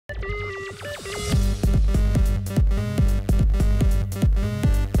How's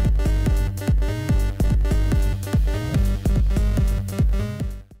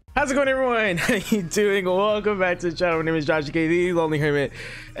it going, everyone? How you doing? Welcome back to the channel. My name is Josh, the LonelyHermit,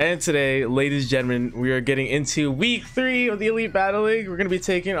 and today, ladies and gentlemen, we are getting into week 3 of the Elite Battle League. We're going to be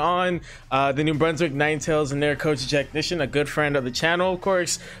taking on the new Brunswick Ninetales and their coach Jechnician, a good friend of the channel, of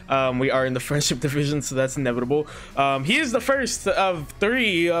course. We are in the friendship division, so that's inevitable. He is the first of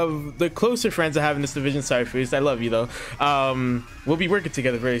 3 of the closer friends I have in this division. Sorry, Feast, I love you though. We'll be working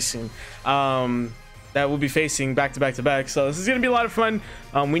together very soon. That will be facing back to back, so this is gonna be a lot of fun.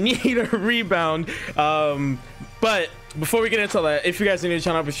 We need a rebound, but before we get into that, if you guys are new to the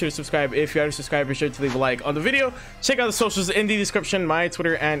channel, be sure to subscribe. If you already subscribed, be sure to leave a like on the video. Check out the socials in the description. My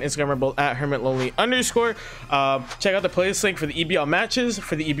Twitter and Instagram are both at HermitLonely_. Check out the playlist link for the EBL matches,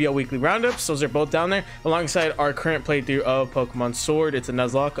 for the EBL weekly roundups. Those are both down there, alongside our current playthrough of Pokemon Sword. It's a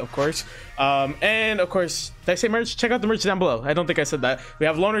Nuzlocke, of course. And of course, did I say merch? Check out the merch down below. I don't think I said that. We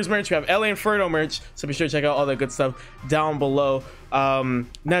have Loner's merch, we have LA Inferno merch, so be sure to check out all that good stuff down below.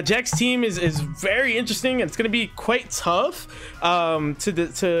 Now Jack's team is very interesting. It's going to be quite tough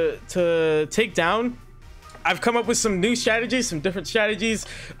to take down. I've come up with some new strategies, some different strategies.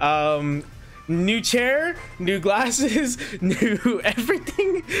 New chair, new glasses, new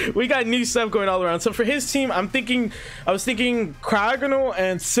everything. We got new stuff going all around. So for his team, I was thinking Cryogonal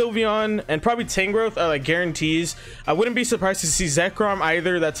and Sylveon and probably Tangrowth are like guarantees. I wouldn't be surprised to see Zekrom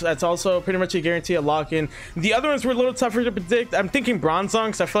either. That's also pretty much a guarantee, a lock-in. The other ones were a little tougher to predict. I'm thinking Bronzong,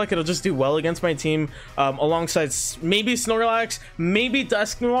 because I feel like it'll just do well against my team, alongside maybe Snorlax, maybe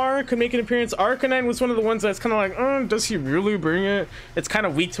Dusknoir could make an appearance. Arcanine was one of the ones that's kind of like, does he really bring it? It's kind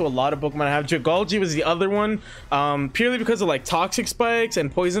of weak to a lot of Pokemon I have. Jagolgi was the other one, purely because of like toxic spikes and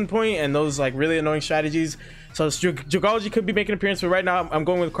poison point and those like really annoying strategies. So Jagolgi could be making an appearance, but right now I'm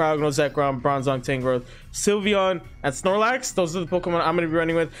going with Cryogonal, Zekrom, Bronzong, Tangrowth, Sylveon, and Snorlax. Those are the Pokemon I'm going to be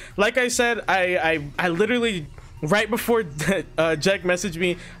running with. Like I said, I literally right before Jack messaged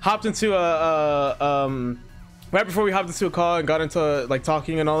me, hopped into right before we hopped into a call and got into like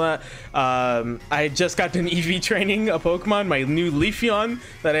talking and all that, I just got done EV training a Pokemon, my new Leafeon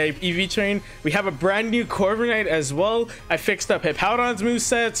that I EV trained. We have a brand new Corviknight as well. I fixed up Hippowdon's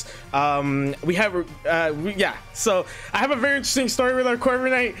movesets. Yeah, so I have a very interesting story with our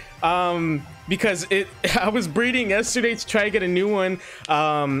Corviknight, because I was breeding yesterday to try to get a new one.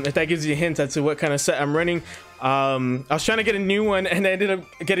 If that gives you a hint as to what kind of set I'm running. I was trying to get a new one and I ended up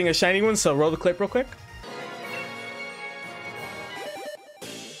getting a shiny one, so roll the clip real quick.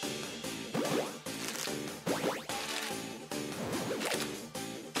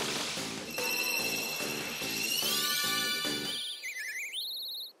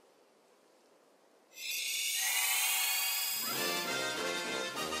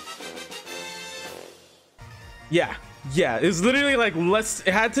 Yeah, it was literally like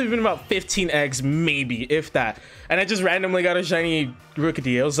it had to have been about 15 eggs, maybe, if that. And I just randomly got a shiny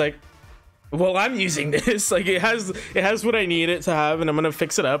Rookidee. I was like, well, I'm using this. Like it has what I need it to have, and I'm gonna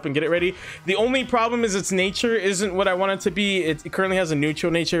fix it up and get it ready. The only problem is its nature isn't what I want it to be. It currently has a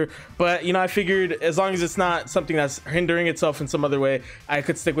neutral nature, but you know, I figured as long as it's not something that's hindering itself in some other way, I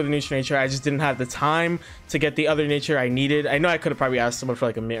could stick with the neutral nature. I just didn't have the time to get the other nature I needed. I know I could have probably asked someone for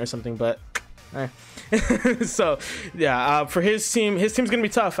like a mint or something, but so yeah, for his team's gonna be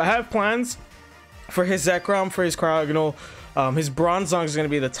tough. I have plans for his Zekrom, for his Cryogonal. His Bronzong is gonna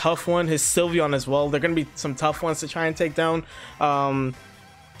be the tough one. His Sylveon as well. They're gonna be some tough ones to try and take down.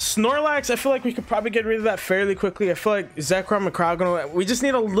 Snorlax, I feel like we could probably get rid of that fairly quickly. I feel like Zekrom and Cryogonal, we just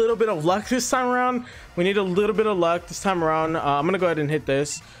need a little bit of luck this time around. I'm gonna go ahead and hit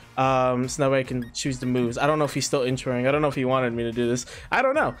this. So that way I can choose the moves. I don't know if he's still introing. I don't know if he wanted me to do this. I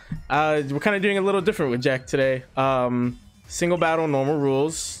don't know. We're kind of doing a little different with Jack today. Single battle, normal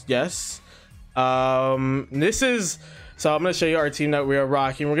rules. Yes. This is... So I'm going to show you our team that we are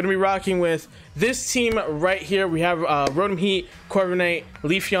rocking. We're going to be rocking with this team right here. We have Rotom Heat, Corviknight,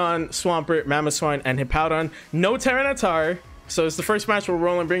 Leafeon, Swampert, Mamoswine, and Hippowdon. No Tyranitar. So it's the first match where we're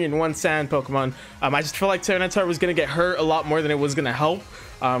only bringing one sand Pokemon. I just felt like Tyranitar was going to get hurt a lot more than it was going to help.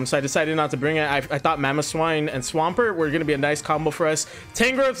 So I decided not to bring it. I thought Mamoswine and Swampert were going to be a nice combo for us.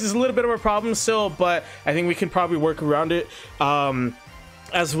 Tangrowth is a little bit of a problem still, but I think we can probably work around it.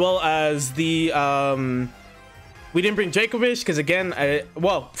 As well as the We didn't bring Djokovic because, again,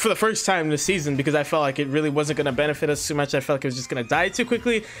 well, for the first time this season, because I felt like it really wasn't going to benefit us too much. I felt like it was just going to die too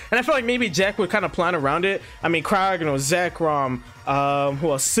quickly. And I felt like maybe Jack would kind of plan around it. I mean, Cryogonal, Zekrom,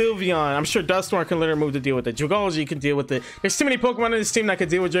 who else? Sylveon. I'm sure Dusknoir can literally move to deal with it. Dragalge can deal with it. There's too many Pokemon in this team that could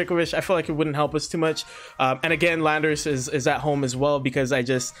deal with Djokovic. I feel like it wouldn't help us too much. And again, Landers is at home as well, because I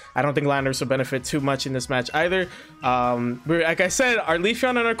don't think Landers will benefit too much in this match either. Like I said, our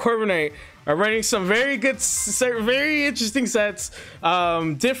Leafeon and our Corviknight are running some very good, very interesting sets,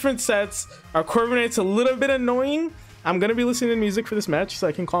 different sets. Our Corviknight's a little bit annoying. I'm gonna be listening to music for this match so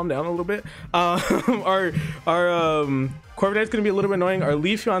I can calm down a little bit. Our Corviknight's gonna be a little bit annoying. Our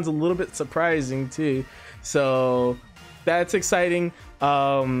Leafeon's a little bit surprising too, so that's exciting.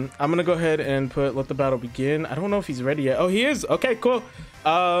 I'm gonna go ahead and let the battle begin. I don't know if he's ready yet. Oh, he is. Okay, cool.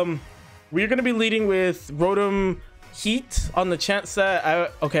 We're gonna be leading with Rotom Heat on the chance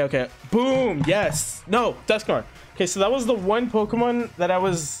that okay, boom, yes, no, Dusknoir. Okay, so that was the one Pokemon that I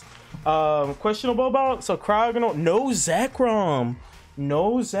was questionable about. So Cryogonal, no Zekrom,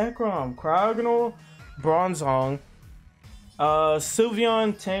 Cryogonal, Bronzong,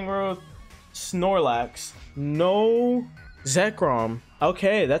 Sylveon, Tangrowth, Snorlax, no Zekrom.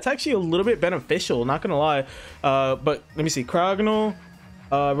 Okay, that's actually a little bit beneficial, not gonna lie. But let me see. Cryogonal,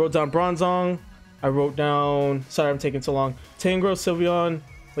 wrote down Bronzong. I wrote down, sorry I'm taking so long, Tangrowth, Sylveon,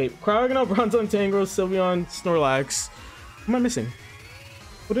 wait, Cryogonal, Bronzong, Tangrowth, Sylveon, Snorlax. What am I missing?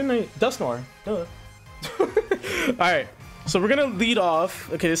 What didn't I? Dusknoir. Duh. Alright, so we're gonna lead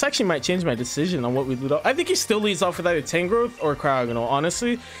off. Okay, this actually might change my decision on what we lead off. I think he still leads off with either Tangrowth or Cryogonal,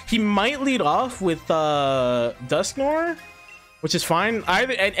 honestly. He might lead off with Dusknoir, which is fine.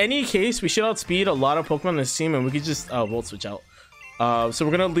 Either, in any case, we should outspeed a lot of Pokemon on this team, and we could just Volt Switch out. So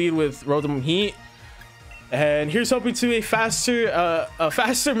we're gonna lead with Rotom Heat, and here's hoping to a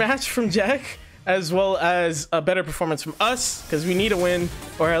faster match from Jack, as well as a better performance from us, because we need a win,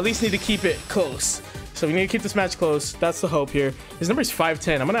 or at least need to keep it close. So we need to keep this match close. That's the hope here. His number is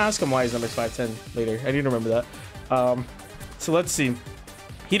 5'10". I'm gonna ask him why his number is 5'10" later. I need to remember that. So let's see.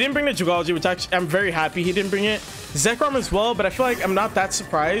 He didn't bring the Dragalge, which actually I'm very happy he didn't bring it. Zekrom as well, but I feel like I'm not that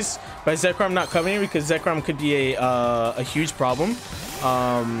surprised by Zekrom not coming, because Zekrom could be a huge problem.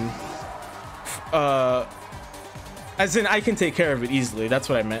 As in, I can take care of it easily. That's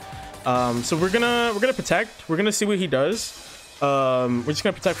what I meant. So we're gonna protect. We're gonna see what he does. We're just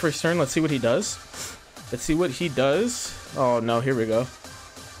gonna protect first turn. Let's see what he does. Let's see what he does. Oh no, here we go.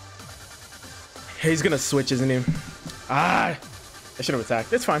 He's gonna switch, isn't he? I should have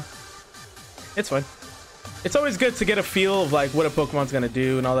attacked. It's fine. It's fine. It's always good to get a feel of like what a Pokemon's gonna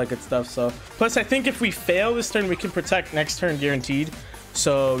do and all that good stuff. So plus, I think if we fail this turn, we can protect next turn guaranteed.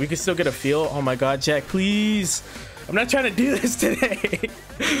 So we can still get a feel. Oh my God, Jack, please. I'm not trying to do this today.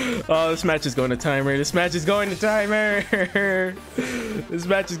 Oh, this match is going to timer. This match is going to timer. This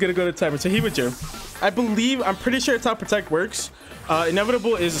match is gonna go to timer. So he withdrew. I'm pretty sure Top Protect works.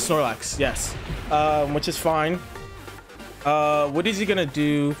 Inevitable is a Snorlax, yes, which is fine. What is he gonna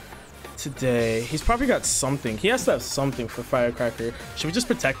do today? He's probably got something. He has to have something for Firecracker. Should we just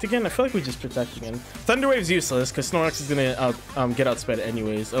protect again? I feel like we just protect again. Thunder Wave's useless because Snorlax is gonna get outsped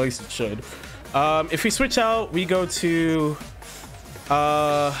anyways. At least it should. If we switch out, we go to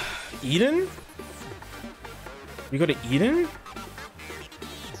Eden. We go to Eden.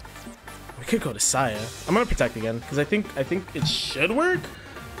 We could go to Saya. I'm gonna protect again because I think it should work.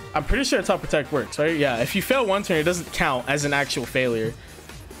 I'm pretty sure Top Protect works, right? Yeah, if you fail one turn, it doesn't count as an actual failure.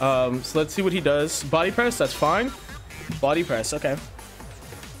 So let's see what he does. Body Press, that's fine. Body Press, okay.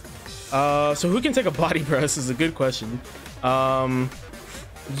 So who can take a Body Press is a good question.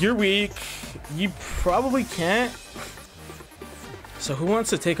 You're weak. You probably can't. So who wants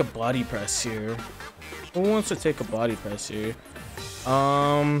to take a Body Press here? Who wants to take a Body Press here?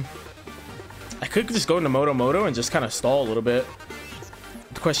 I could just go into Moto and just kind of stall a little bit.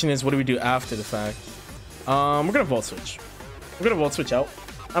 The question is, what do we do after the fact? We're gonna Volt Switch. We're gonna Volt Switch out.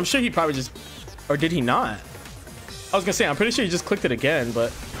 I'm sure he probably just, or did he not? I was gonna say, I'm pretty sure he just clicked it again,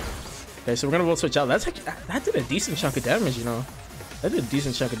 but okay. So we're gonna Volt Switch out. That's like, that did a decent chunk of damage, you know. That did a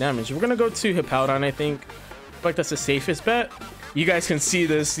decent chunk of damage. We're gonna go to Hippowdon, I think. I feel like that's the safest bet. You guys can see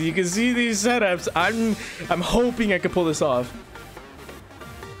this. You can see these setups. I'm hoping I can pull this off.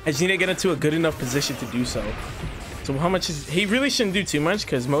 I just need to get into a good enough position to do so. So how much is he? Really shouldn't do too much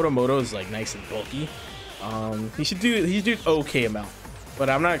because Moto is like nice and bulky. He should do okay amount, but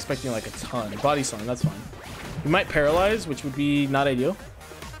I'm not expecting like a ton. Body Slam, that's fine. He might paralyze, which would be not ideal.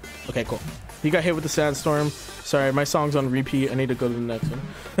 Okay, cool. He got hit with the Sandstorm. Sorry, my song's on repeat. I need to go to the next one.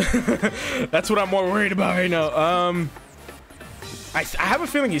 That's what I'm more worried about right now. I have a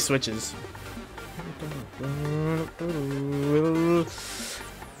feeling he switches.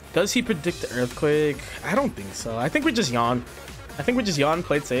 Does he predict the earthquake? I don't think so. I think we just yawn. I think we just yawn,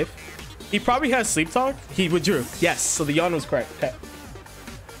 played safe. He probably has sleep talk. He withdrew. Yes, so the yawn was correct. Okay.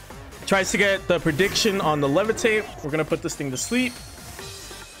 Tries to get the prediction on the levitate. We're gonna put this thing to sleep.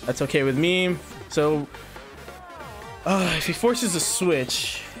 That's okay with me. So if he forces a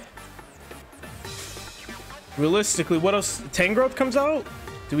switch, realistically, what else? Tangrowth comes out?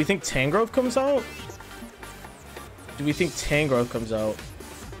 Do we think Tangrowth comes out? Do we think Tangrowth comes out?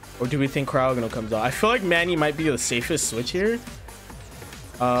 Or do we think Cryogonal comes out? I feel like Manny might be the safest switch here.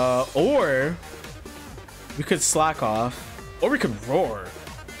 Or we could slack off. Or we could roar.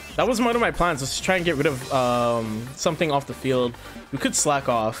 That was one of my plans. Let's try and get rid of something off the field. We could slack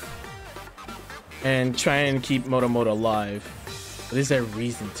off and try and keep Motomoto alive. But is there a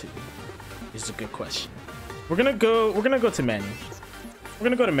reason to? Is a good question. We're gonna go to Manny. We're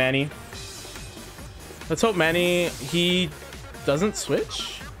gonna go to Manny. Let's hope Manny he doesn't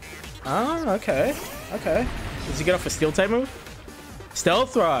switch. Ah, okay. Okay. Does he get off a steel type move?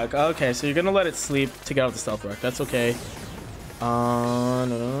 Stealth Rock. Okay, so you're gonna let it sleep to get out the Stealth Rock. That's okay.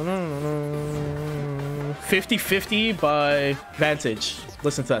 50-50 by Vantage.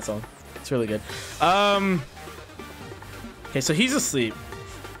 Listen to that song. It's really good. Okay, so he's asleep.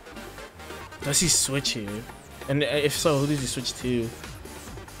 Does he switch here? And if so, who does he switch to?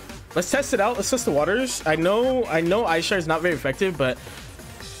 Let's test it out. Let's test the waters. I know Ice Shard is not very effective, but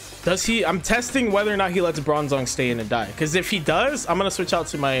does he? I'm testing whether or not he lets Bronzong stay in and die. Because if he does, I'm gonna switch out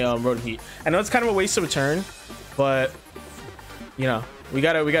to my Rodent Heat. I know it's kind of a waste of a turn, but you know, we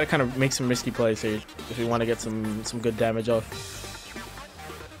gotta kind of make some risky plays here if we want to get some good damage off.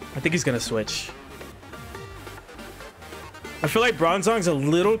 I think he's gonna switch. I feel like Bronzong's a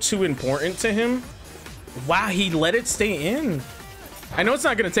little too important to him. Wow, he let it stay in. I know it's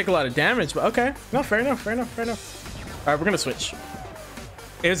not gonna take a lot of damage, but okay. No, fair enough, fair enough, fair enough. All right, we're gonna switch.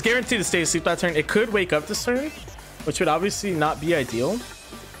 It was guaranteed to stay asleep that turn. It could wake up this turn, which would obviously not be ideal.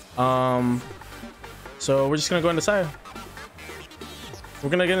 So we're just gonna go into Sire. We're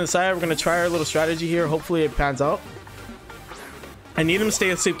gonna get inside. We're gonna try our little strategy here. Hopefully it pans out. I need him to stay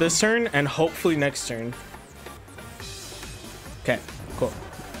asleep this turn and hopefully next turn. Okay, cool.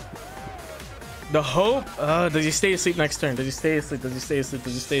 The hope. Does he stay asleep next turn? Does he stay asleep? Does he stay asleep?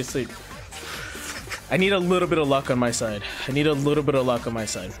 Does he stay asleep? I need a little bit of luck on my side. I need a little bit of luck on my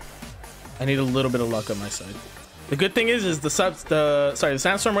side. I need a little bit of luck on my side. The good thing is the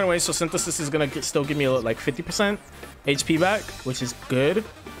sandstorm went away, so synthesis is gonna still give me like 50% HP back, which is good,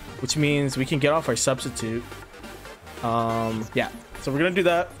 which means we can get off our substitute. Yeah, so we're gonna do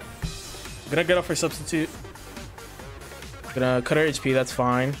that. We're gonna get off our substitute. We're gonna cut our HP. That's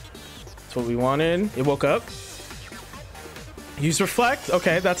fine. That's what we wanted. It woke up. Use reflect.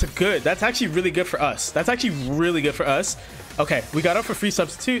 Okay, that's actually really good for us. That's actually really good for us. Okay, we got off a free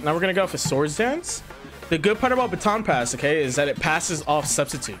substitute. Now we're gonna go off a Swords Dance. The good part about Baton Pass, okay, is that it passes off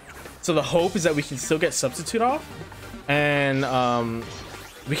substitute. So the hope is that we can still get substitute off, and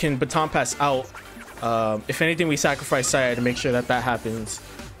we can Baton Pass out. If anything, we sacrifice Sire to make sure that happens.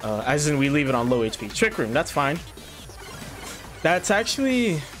 As in, we leave it on low HP. Trick Room, that's fine. That's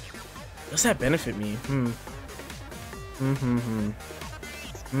actually, does that benefit me?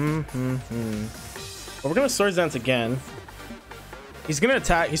 But we're gonna Swords Dance again. He's gonna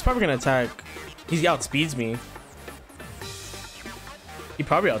attack. He's probably gonna attack. He outspeeds me. He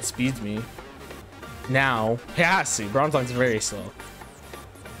probably outspeeds me. Now he has to. Bronzong's very slow.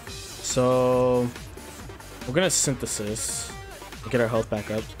 So we're gonna synthesis and get our health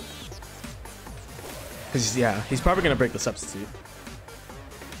back up. Cause yeah, he's probably gonna break the substitute.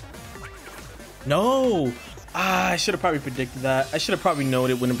 No! I should have probably predicted that. I should have probably known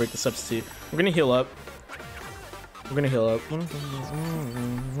it wouldn't break the substitute. We're gonna heal up. We're gonna heal up.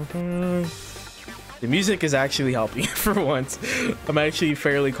 The music is actually helping for once. I'm actually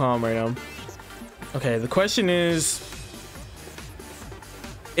fairly calm right now. Okay, the question is,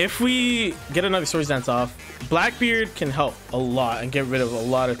 if we get another Swords Dance off, Blackbeard can help a lot and get rid of a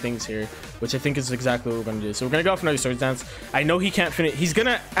lot of things here, which I think is exactly what we're gonna do. So we're gonna go off another Swords Dance. I know he can't finish. He's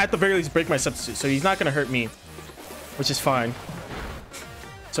gonna, at the very least, break my substitute, so he's not gonna hurt me, which is fine.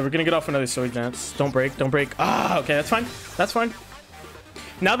 So we're gonna get off another Swords Dance. Don't break, don't break. Ah, okay, that's fine. That's fine.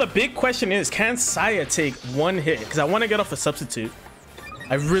 Now the big question is, can Saya take one hit? Because I want to get off a substitute.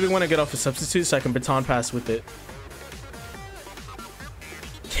 I really want to get off a substitute so I can Baton Pass with it.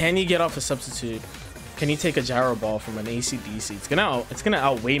 Can he get off a substitute? Can he take a gyro ball from an AC/DC? It's gonna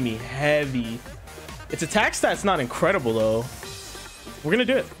outweigh me heavy. Its attack stat's not incredible though. We're gonna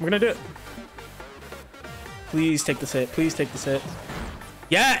do it. We're gonna do it. Please take this hit. Please take this hit.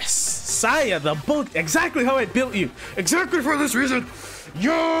 Yes! Messiah, the book, exactly how I built you. Exactly for this reason.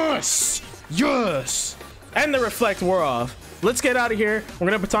 Yes! Yes! And the reflect wore off. Let's get out of here. We're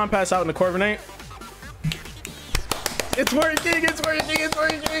gonna baton pass out in the Corviknight. It's working, it's working, it's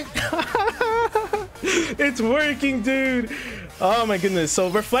working. It's working, dude. Oh my goodness. So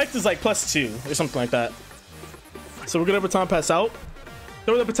reflect is like +2 or something like that. So we're gonna baton pass out.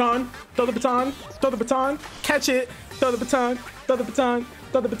 Throw the baton, throw the baton, throw the baton, catch it, throw the baton, throw the baton,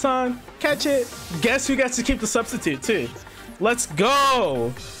 throw the baton, catch it. Guess who gets to keep the substitute too? Let's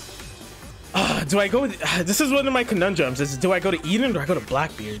go. Do I go with, this is one of my conundrums, is do I go to Eden or do I go to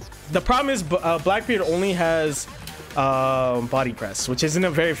Blackbeard? The problem is Blackbeard only has body press, which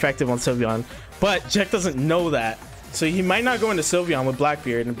isn't very effective on Sylveon, but Jech doesn't know that, so he might not go into Sylveon with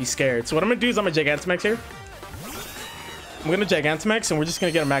Blackbeard and be scared. So what I'm gonna do is I'm gonna Gigantamax here. I'm gonna Gigantamax and we're just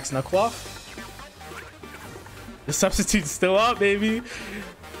gonna get a max knuckle off. The substitute's still up, baby.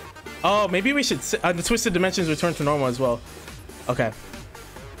 Oh, maybe we should the Twisted Dimensions return to normal as well. Okay,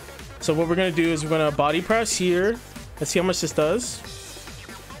 so what we're gonna do is we're gonna body press here. Let's see how much this does.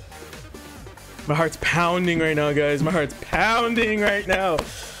 My heart's pounding right now, guys. My heart's pounding right now.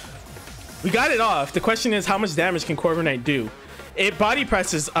 We got it off. The question is, how much damage can Corviknight do? It body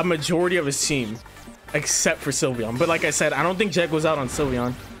presses a majority of his team, except for Sylveon. But like I said, I don't think Jech goes out on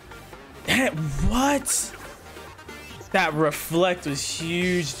Sylveon. What? That reflect was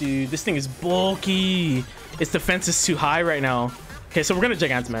huge, dude. This thing is bulky. Its defense is too high right now. Okay, so we're gonna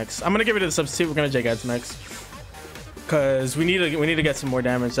Gigantamax. I'm gonna get rid of the substitute. We're gonna Gigantamax because we need to get some more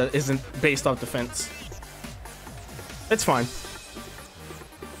damage that isn't based off defense. It's fine.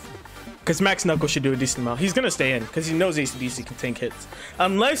 Because Max Knuckle should do a decent amount. He's gonna stay in because he knows ACDC can tank hits.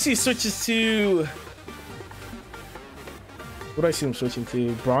 Unless he switches to, what do I see him switching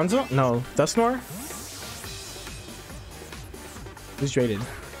to? Bronzo? No, Dusknoir? Who's traded?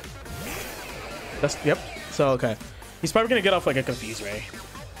 Yep. So okay. He's probably gonna get off like a Confuse Ray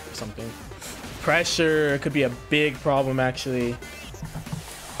or something. Pressure could be a big problem actually.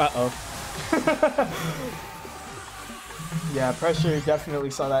 Uh-oh. Yeah, pressure,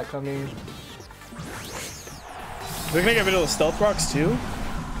 definitely saw that coming. We're gonna get rid of those stealth rocks too.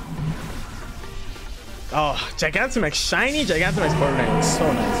 Oh, Gigantamax, shiny Gigantamax Corviknight.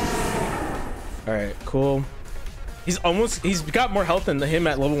 So nice. Alright, cool. He's got more health than him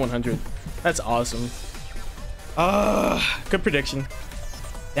at level 100. That's awesome. Good prediction.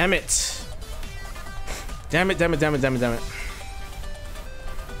 Damn it. Damn it, damn it, damn it, damn it, damn it.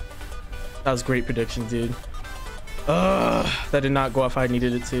 That was great prediction, dude. That did not go off how I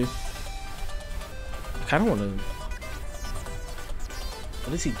needed it to. I kind of want to...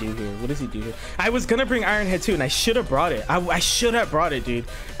 What does he do here? What does he do here? I was gonna bring Iron Head too, and I should have brought it. I should have brought it, dude.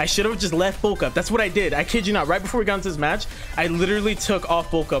 I should have just left bulk up. That's what I did. I kid you not. Right before we got into this match, I literally took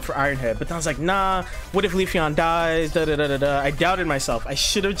off bulk up for Iron Head. But then I was like, nah, what if Leafeon dies? Da, da, da, da, da. I doubted myself. I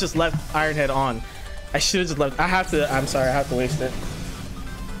should have just left Iron Head on. I should have just left. I'm sorry. I have to waste it.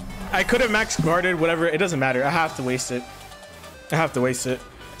 I could have max guarded, whatever. It doesn't matter. I have to waste it. I have to waste it.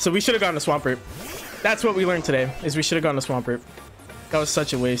 So we should have gone to Swampert. That's what we learned today, is we should have gone to Swampert. That was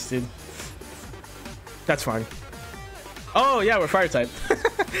such a waste, dude. That's fine. Oh, yeah, we're fire type.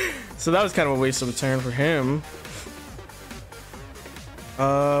 So that was kind of a waste of a turn for him.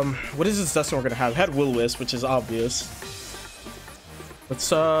 What is this Dustin we're gonna have? Had Will-Wisp, which is obvious. Let's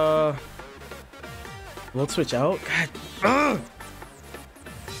switch out. God.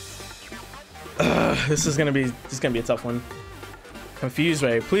 This is gonna be a tough one. Confuse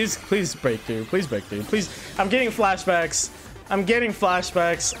Ray. Please break through. Please break through. Please. I'm getting flashbacks. I'm getting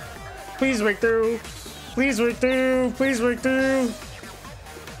flashbacks. Please break through. Please break through. Please break through.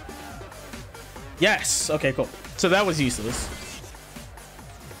 Yes. Okay, cool. So that was useless.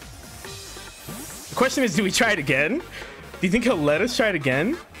 The question is, do we try it again? Do you think he'll let us try it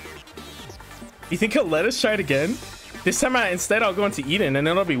again? You think he'll let us try it again? This time instead I'll go into Eden and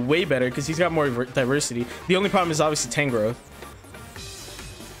it'll be way better because he's got more diversity. The only problem is obviously Tangrowth.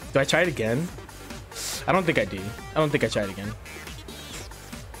 Do I try it again? I don't think I do. I don't think I tried again.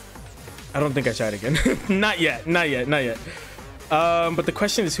 I don't think I tried again. Not yet. Not yet. Not yet. But the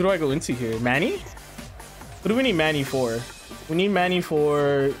question is, who do I go into here? Manny? What do we need Manny for? We need Manny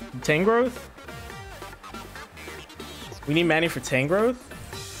for Tangrowth? We need Manny for Tangrowth?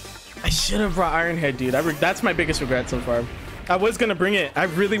 I should have brought Iron Head, dude. That's my biggest regret so far. I was gonna bring it. I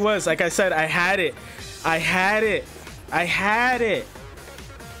really was. Like I said, I had it. I had it. I had it.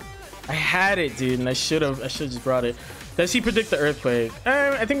 I had it, dude, and I should have just brought it. Does he predict the earthquake?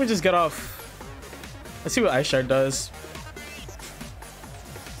 I think we just get off. Let's see what Ice Shard does.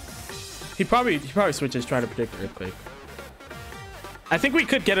 He probably switches trying to predict the earthquake. I think we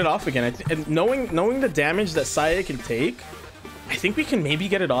could get it off again. And knowing the damage that Saya can take, I think we can maybe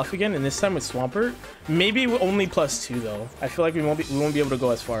get it off again. And this time with Swampert, maybe only +2 though. I feel like we won't be able to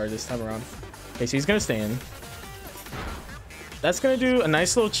go as far this time around. Okay, so he's gonna stay in. That's gonna do a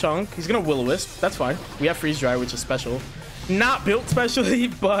nice little chunk. He's gonna Will-O-Wisp. That's fine. We have Freeze Dry, which is special. Not built specially,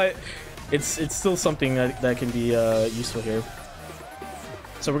 but it's still something that can be useful here.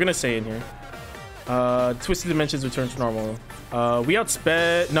 So we're gonna stay in here. Twisted Dimensions return to normal. We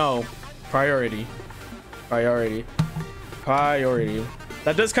outsped. No, priority.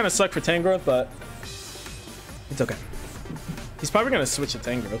 That does kind of suck for Tangrowth, but it's okay. He's probably gonna switch to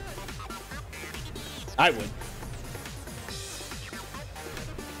Tangrowth. I would.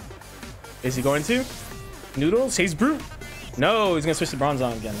 Is he going to? Noodles? He's Brute. No, he's gonna switch to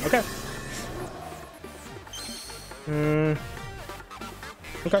Bronzong again. Okay.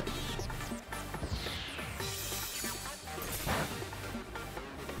 Okay.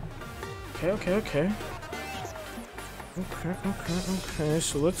 Okay.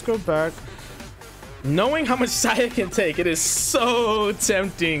 So let's go back. Knowing how much Saya can take, it is so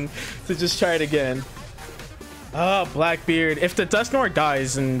tempting to just try it again. Ah, Blackbeard. If the Dusknoir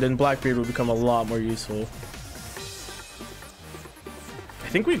dies, then Blackbeard will become a lot more useful. I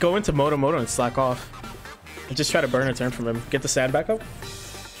think we go into Moto and slack off. And just try to burn a turn from him. Get the sand back up.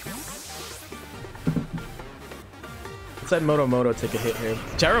 Let's let Moto take a hit here.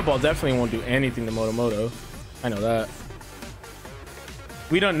 Gyro Ball definitely won't do anything to Moto. I know that.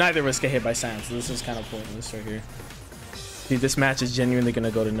 Neither of us get hit by sand, so this is kind of pointless right here. Dude, this match is genuinely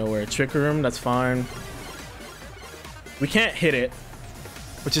gonna go to nowhere. Trick Room, that's fine. We can't hit it,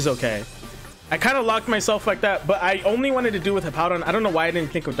 which is okay. I kind of locked myself like that, but I only wanted to do with Hippowdon. I don't know why I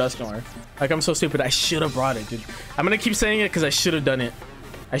didn't think of Dusknoir. Like, I'm so stupid. I should have brought it, dude. I'm gonna keep saying it because I should have done it.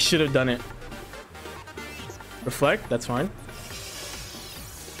 Reflect, that's fine.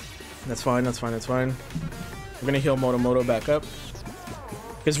 That's fine. We're gonna heal Moto back up.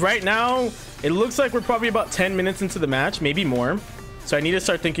 Because right now, it looks like we're probably about 10 minutes into the match, maybe more. So I need to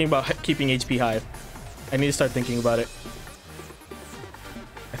start thinking about keeping HP high. I need to start thinking about it.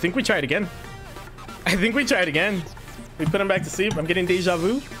 I think we try it again. We put him back to sleep. I'm getting deja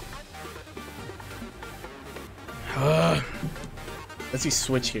vu. Let's see,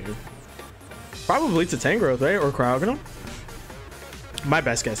 switch here. Probably to Tangrowth, right? Or Cryogonal. My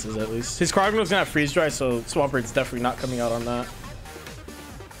best guess is, at least. His Cryogonal's gonna have Freeze Dry, so Swampert's definitely not coming out on that.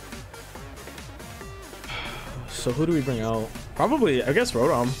 So who do we bring out? Probably, I guess,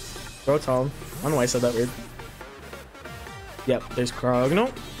 Rotom. I don't know why I said that weird. Yep, there's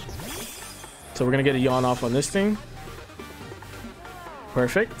Cryogonal. So we're gonna get a yawn off on this thing.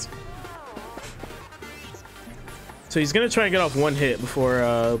 Perfect. So he's gonna try and get off one hit before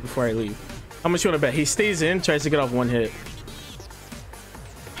I leave. How much you wanna bet? He stays in, tries to get off one hit.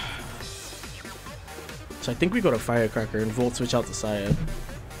 So I think we go to Firecracker and Volt switch out to Saya.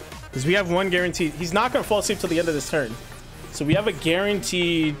 Because we have one guaranteed. He's not gonna fall asleep till the end of this turn. So we have a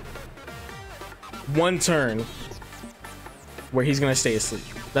guaranteed one turn where he's gonna stay asleep.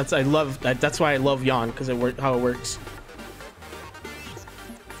 That's why I love Yawn, because how it works.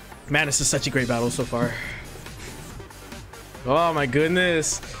 Man, this is such a great battle so far. Oh my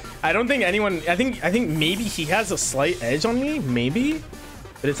goodness. I don't think anyone, I think maybe he has a slight edge on me, maybe,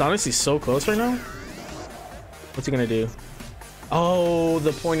 but it's honestly so close right now. What's he gonna do? Oh,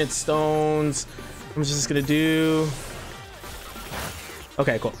 the pointed stones. I'm just gonna do,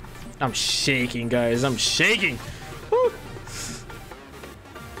 okay, cool. I'm shaking, guys. I'm shaking. Woo.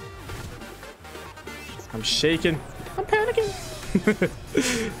 I'm shaking. I'm panicking.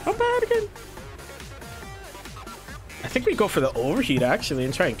 I'm panicking. I think we go for the overheat actually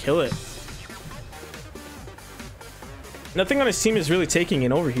and try and kill it. Nothing on his team is really taking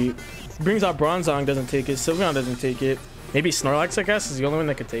an overheat. Brings out Bronzong, doesn't take it. Sylveon doesn't take it. Maybe Snorlax, I guess, is the only one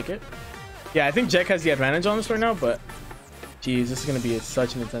that could take it. Yeah, I think Jek has the advantage on this right now, but geez, this is gonna be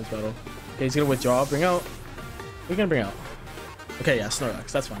such an intense battle. Okay, he's gonna withdraw. Bring out. We're gonna bring out. Okay, yeah,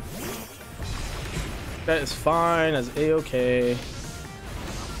 Snorlax. That's fine. That is fine. That's a-okay.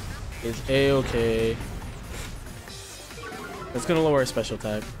 It's a-okay. That's gonna lower our special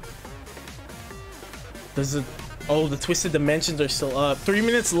attack. Does it? Oh, the Twisted Dimensions are still up. 3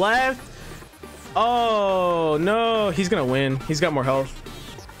 minutes left. Oh no, he's gonna win. He's got more health.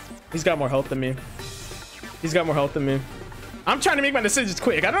 He's got more health than me. He's got more health than me. I'm trying to make my decisions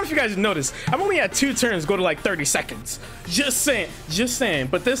quick. I don't know if you guys noticed. I'm only at 2 turns, go to like 30 seconds. Just saying.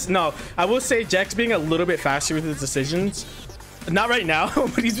 But this, no, I will say Jack's being a little bit faster with his decisions. Not right now,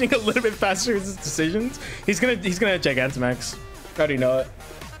 but he's being a little bit faster with his decisions. He's gonna Gigantamax. I already know it.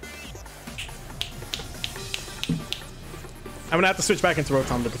 I'm gonna have to switch back into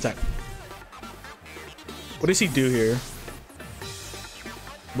Rotom to protect. What does he do here?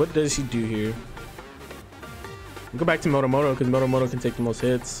 What does he do here? Go back to Motomoto because Motomoto can take the most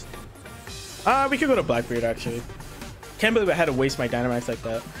hits. We could go to Blackbeard actually. Can't believe I had to waste my Dynamax like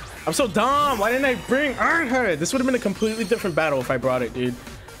that. I'm so dumb. Why didn't I bring Ironhead? This would have been a completely different battle if I brought it, dude.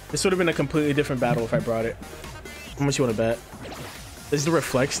 This would have been a completely different battle if I brought it. How much you want to bet? Is the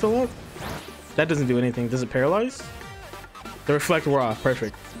Reflect still up? That doesn't do anything. Does it paralyze? The Reflect raw.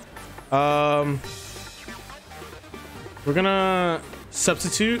 Perfect. We're gonna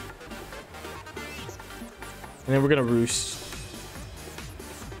substitute. And then we're gonna Roost.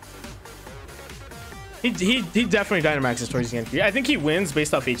 He definitely Dynamaxes towards the end. I think he wins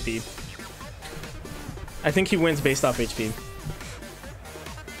based off HP. I think he wins based off HP.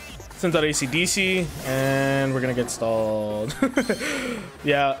 Sends out AC/DC, and we're gonna get stalled.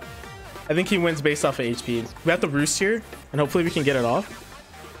 Yeah, I think he wins based off of HP. We have to Roost here, and hopefully we can get it off.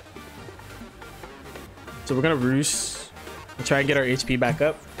 So we're gonna Roost and try and get our HP back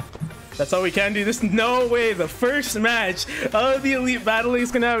up. That's all we can do. There's no way the first match of the Elite Battle League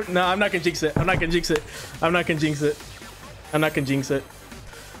is gonna have... No, I'm not gonna jinx it. I'm not gonna jinx it. I'm not gonna jinx it. I'm not gonna jinx it.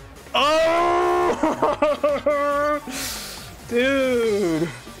 Oh! Dude.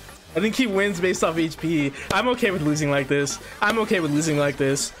 I think he wins based off HP. I'm okay with losing like this. I'm okay with losing like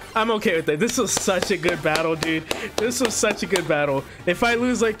this. I'm okay with that. This was such a good battle, dude. This was such a good battle. If I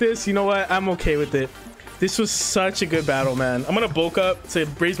lose like this, you know what? I'm okay with it. This was such a good battle, man. I'm gonna bulk up to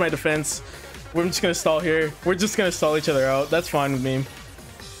raise my defense. We're just gonna stall here. We're just gonna stall each other out. That's fine with me.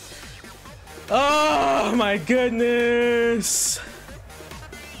 Oh my goodness.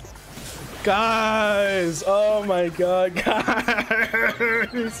 Guys. Oh my god,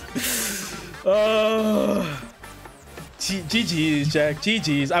 guys. Oh. GG's, Jack.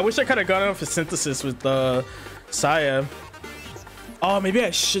 GG's. I wish I could have gone off a synthesis with Saya. Oh, maybe I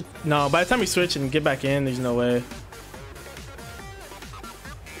should. No, by the time we switch and get back in, there's no way.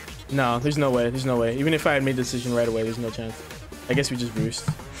 No, there's no way. There's no way. Even if I had made the decision right away, there's no chance. I guess we just Roost.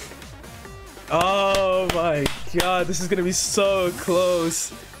 Oh my god, this is gonna be so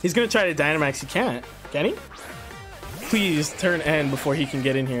close. He's gonna try to Dynamax. He can't. Can he? Please turn N before he can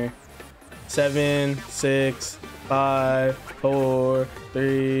get in here. 7, 6, 5, 4,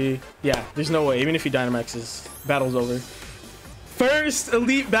 3. Yeah, there's no way. Even if he Dynamaxes, battle's over. First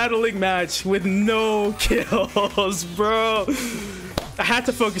Elite Battle League match with no kills, bro. I had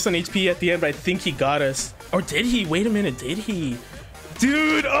to focus on HP at the end, but I think he got us. Or did he? Wait a minute, did he?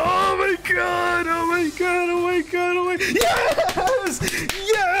 Dude, oh my god, oh my god, oh my god, oh my god. Yes!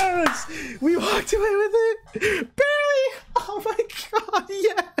 Yes! We walked away with it. Barely. Oh my god,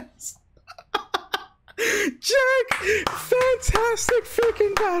 yes. Jack, fantastic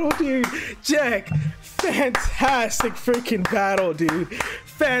freaking battle, dude. Jack, fantastic freaking battle, dude.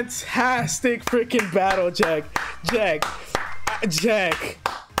 Fantastic freaking battle, Jack. Jack.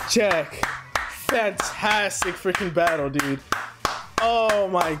 Fantastic freaking battle, dude. Oh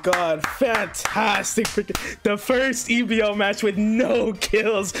my god, fantastic freaking... The first EBL match with no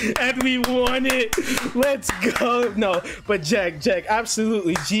kills, and we won it. Let's go. No, but Jack,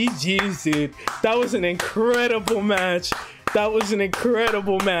 absolutely GG's, dude. That was an incredible match. That was an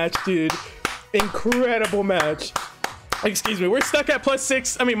incredible match, dude. Incredible match. Excuse me, we're stuck at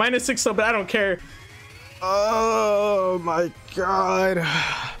 +6. I mean, -6, so, but I don't care. Oh my god.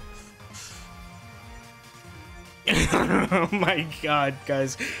 Oh my god,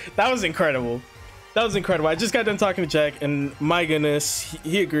 guys, that was incredible. That was incredible. I just got done talking to Jack, and my goodness,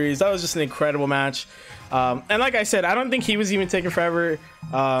 he agrees. That was just an incredible match. And like I said, I don't think he was even taking forever.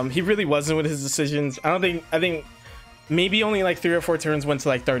 He really wasn't with his decisions. I think maybe only like 3 or 4 turns went to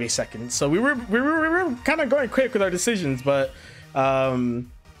like 30 seconds. So we were kind of going quick with our decisions, but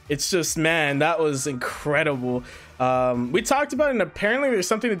it's just, man, that was incredible. We talked about it, and apparently there's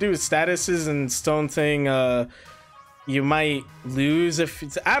something to do with statuses and Stone thing. You might lose if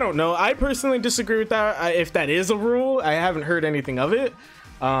it's, I don't know. I personally disagree with that. If that is a rule, I haven't heard anything of it,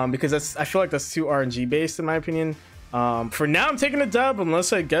 because I feel like that's too RNG based in my opinion. For now, I'm taking a dub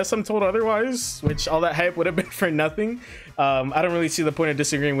unless I guess I'm told otherwise, which all that hype would have been for nothing. I don't really see the point of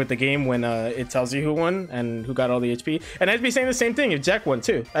disagreeing with the game when it tells you who won and who got all the HP. And I'd be saying the same thing if Jack won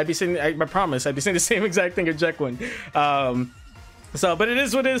too. I'd be saying, I promise, I'd be saying the same exact thing if Jack won. But it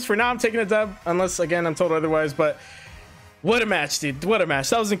is what it is. For now, I'm taking a dub unless, again, I'm told otherwise. But what a match, dude. What a match.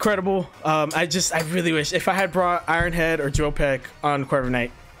 That was incredible. I really wish if I had brought Ironhead or Dropek on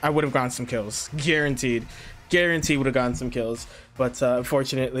Corviknight, I would have gotten some kills. Guaranteed would have gotten some kills, but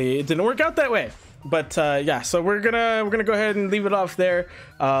unfortunately it didn't work out that way. But yeah, so we're gonna go ahead and leave it off there.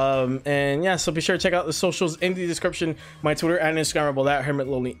 And yeah, so be sure to check out the socials in the description. My Twitter and Instagram are both at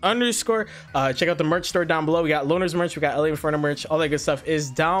Hermit_. Check out the merch store down below. We got Loners merch, we got LA Inferno merch, all that good stuff is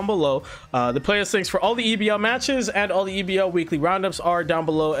down below. The playlist links for all the EBL matches and all the EBL weekly roundups are down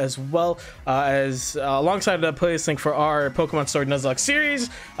below as well, as alongside the playlist link for our Pokemon Sword Nuzlocke series.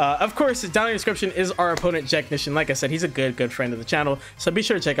 Of course, down in the description is our opponent Jechnician. Like I said, he's a good friend of the channel, so be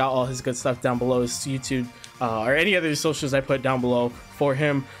sure to check out all his good stuff down below, his YouTube or any other socials I put down below for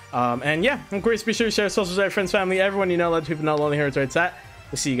him. And yeah, of course, be sure to share socials with your friends, family, everyone you know. Let people know LonelyHermit's where it's at.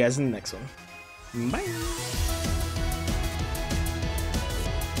 We'll see you guys in the next one. Bye.